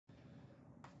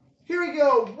Here we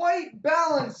go. White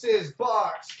Balances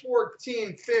box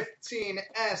 1415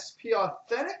 SP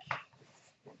Authentic.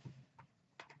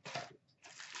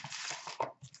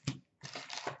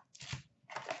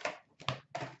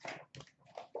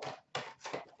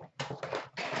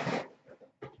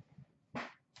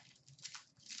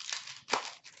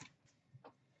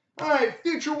 All right,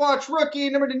 Future Watch rookie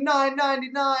number to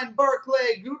 999,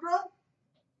 Barclay Goodrow.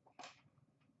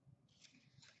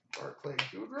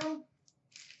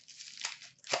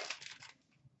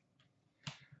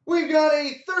 We've got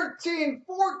a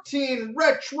 1314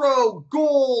 retro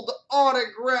gold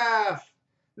autograph,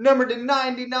 number to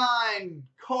 99,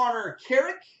 Connor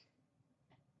Carrick.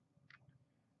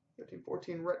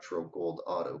 1314 retro gold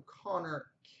auto, Connor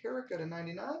Carrick out of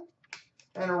 99.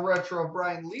 And a retro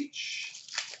Brian Leach.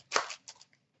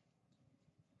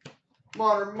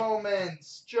 Modern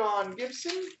Moments, John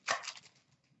Gibson.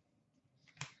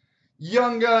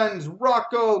 Young Guns,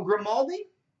 Rocco Grimaldi.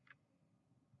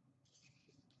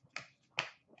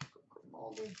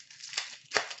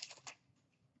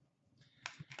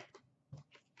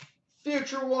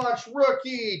 Future Watch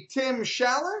rookie, Tim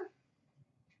Schaller.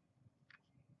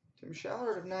 Tim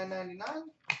Schaller out of 999.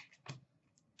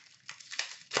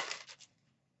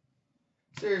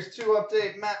 Series 2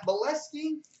 update, Matt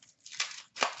Bolesky.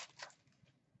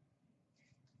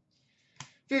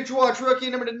 Future Watch rookie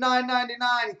number to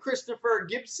 999, Christopher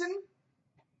Gibson.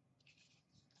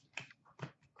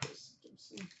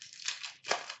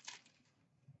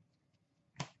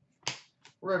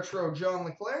 Retro John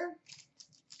LeClaire.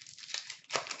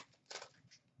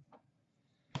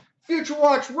 Future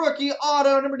Watch rookie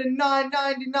auto number to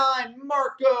 999,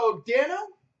 Marco Dano.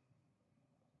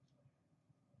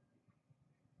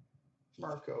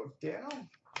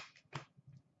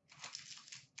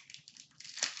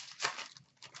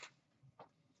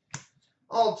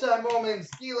 All-time moments,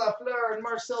 Guy Lafleur and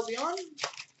Marcel Dion.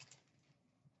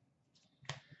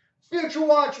 Future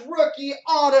Watch rookie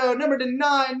auto number to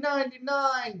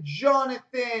 999,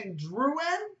 Jonathan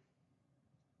Drouin.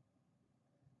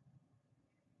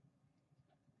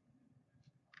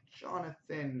 Out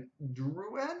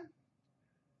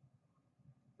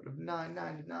of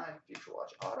 999, Future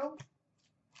Watch auto.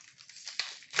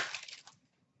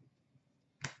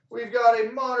 We've got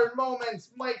a Modern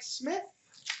Moments, Mike Smith.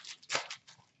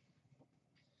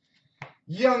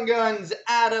 Young Guns,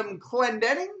 Adam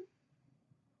Clendenning.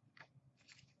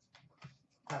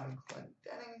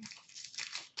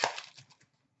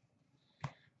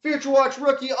 Future Watch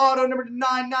rookie auto number to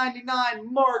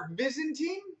 999, Mark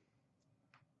Byzantine.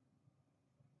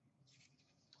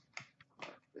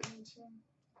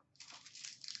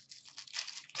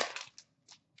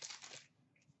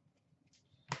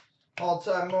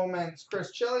 All-time moments,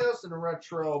 Chris Chelios and a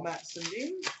retro Matt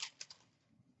Sundin.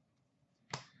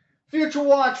 Future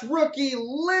Watch rookie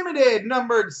limited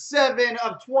numbered 7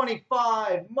 of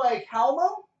 25, Mike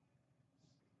Halmo.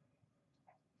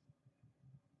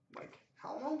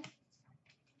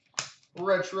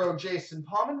 Retro Jason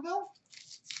Pominville.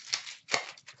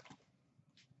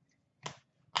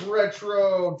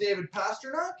 Retro David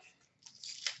Pasternak.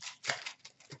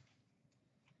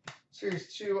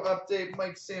 Series 2 update,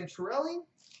 Mike Santorelli.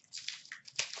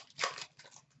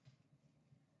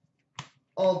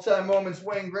 All-time moments,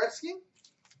 Wayne Gretzky.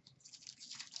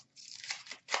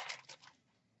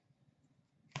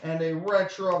 And a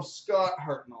retro of Scott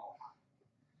Hartnell.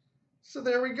 So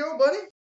there we go, buddy.